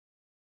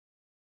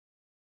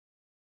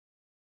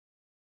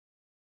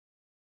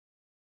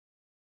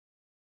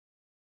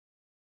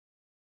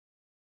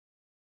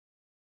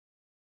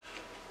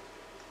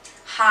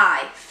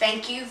Hi,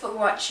 thank you for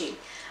watching.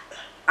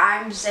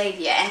 I'm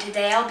Xavier and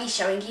today I'll be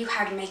showing you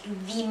how to make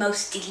the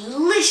most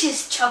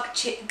delicious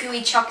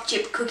gooey choc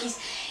chip cookies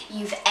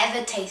you've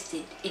ever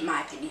tasted, in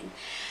my opinion.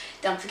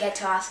 Don't forget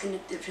to ask a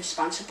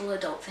responsible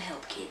adult for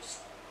help, kids.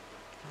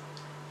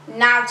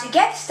 Now to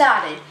get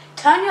started,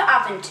 turn your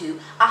oven to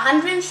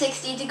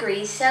 160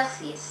 degrees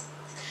Celsius,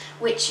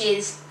 which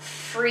is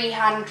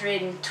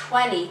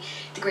 320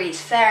 degrees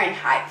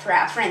Fahrenheit for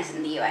our friends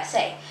in the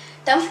USA.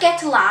 Don't forget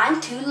to line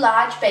 2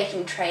 large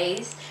baking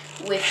trays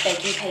with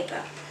baking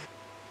paper.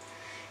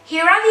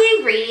 Here are the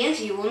ingredients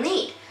you will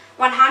need.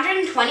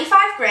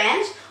 125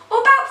 grams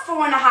or about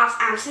 4.5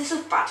 ounces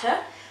of butter,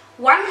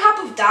 1 cup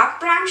of dark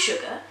brown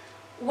sugar,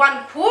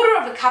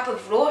 1/4 cup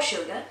of raw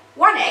sugar,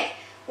 1 egg,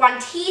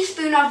 1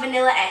 teaspoon of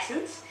vanilla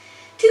essence,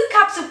 2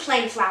 cups of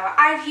plain flour.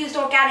 I've used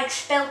organic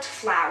spelt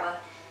flour,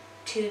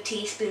 2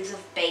 teaspoons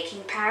of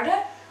baking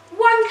powder,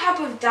 1 cup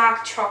of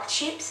dark choc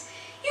chips.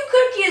 You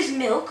could use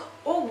milk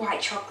or white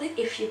chocolate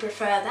if you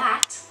prefer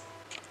that.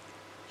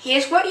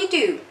 Here's what you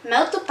do.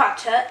 Melt the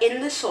butter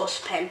in the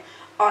saucepan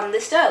on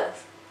the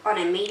stove on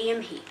a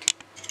medium heat.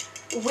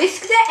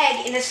 Whisk the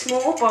egg in a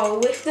small bowl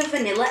with the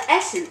vanilla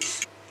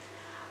essence.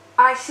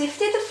 I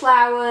sifted the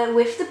flour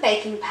with the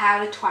baking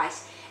powder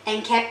twice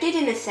and kept it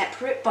in a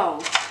separate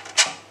bowl.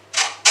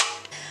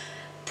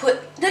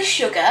 Put the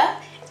sugar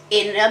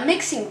in a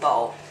mixing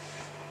bowl.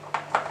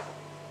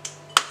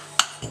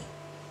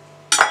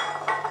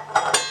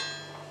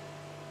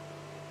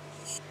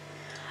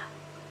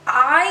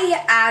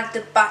 I add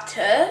the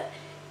butter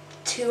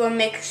to a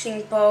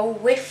mixing bowl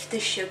with the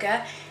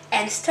sugar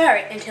and stir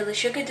it until the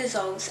sugar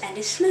dissolves and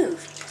is smooth.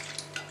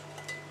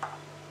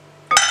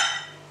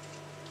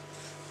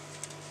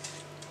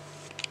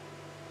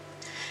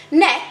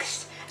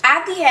 Next,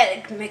 add the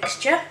egg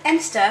mixture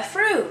and stir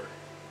through.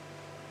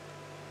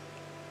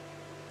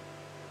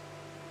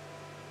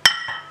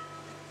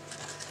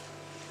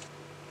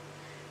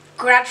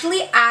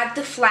 Gradually add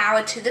the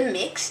flour to the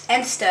mix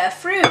and stir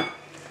through.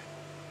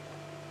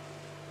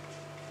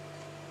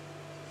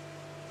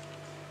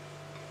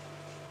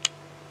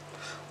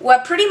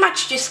 We're pretty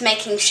much just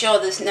making sure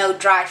there's no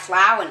dry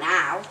flour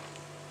now.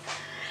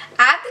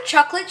 Add the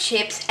chocolate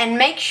chips and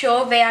make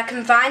sure they are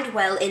combined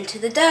well into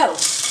the dough.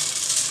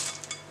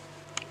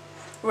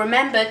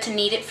 Remember to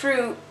knead it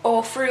through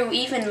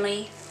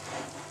evenly.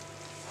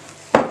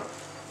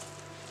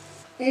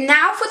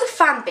 Now for the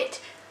fun bit,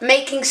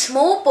 making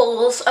small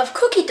balls of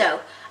cookie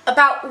dough,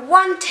 about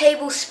 1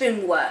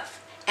 tablespoon worth,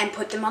 and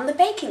put them on the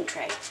baking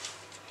tray.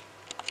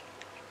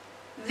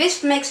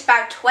 This makes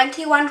about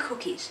 21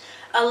 cookies,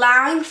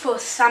 allowing for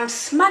some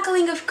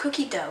smuggling of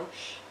cookie dough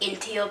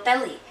into your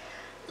belly.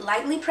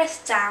 Lightly press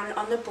down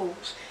on the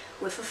balls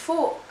with a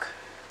fork.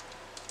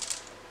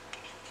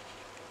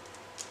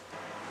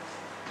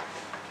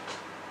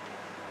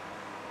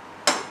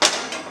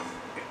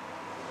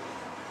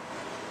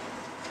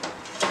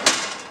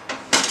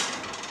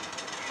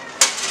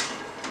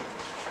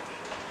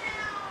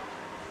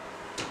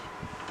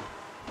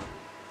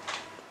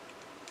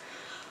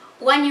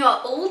 When you are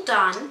all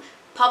done,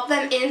 pop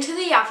them into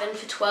the oven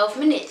for 12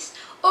 minutes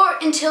or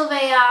until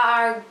they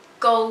are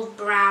gold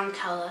brown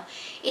colour.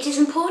 It is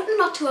important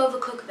not to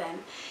overcook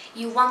them.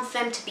 You want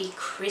them to be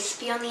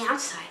crispy on the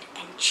outside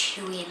and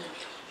chewy in the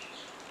middle.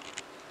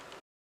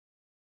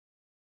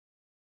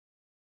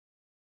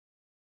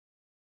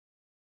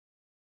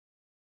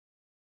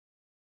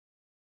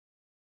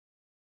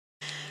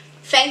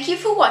 Thank you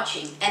for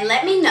watching and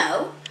let me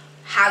know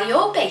how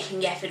your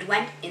baking effort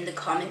went in the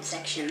comment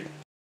section.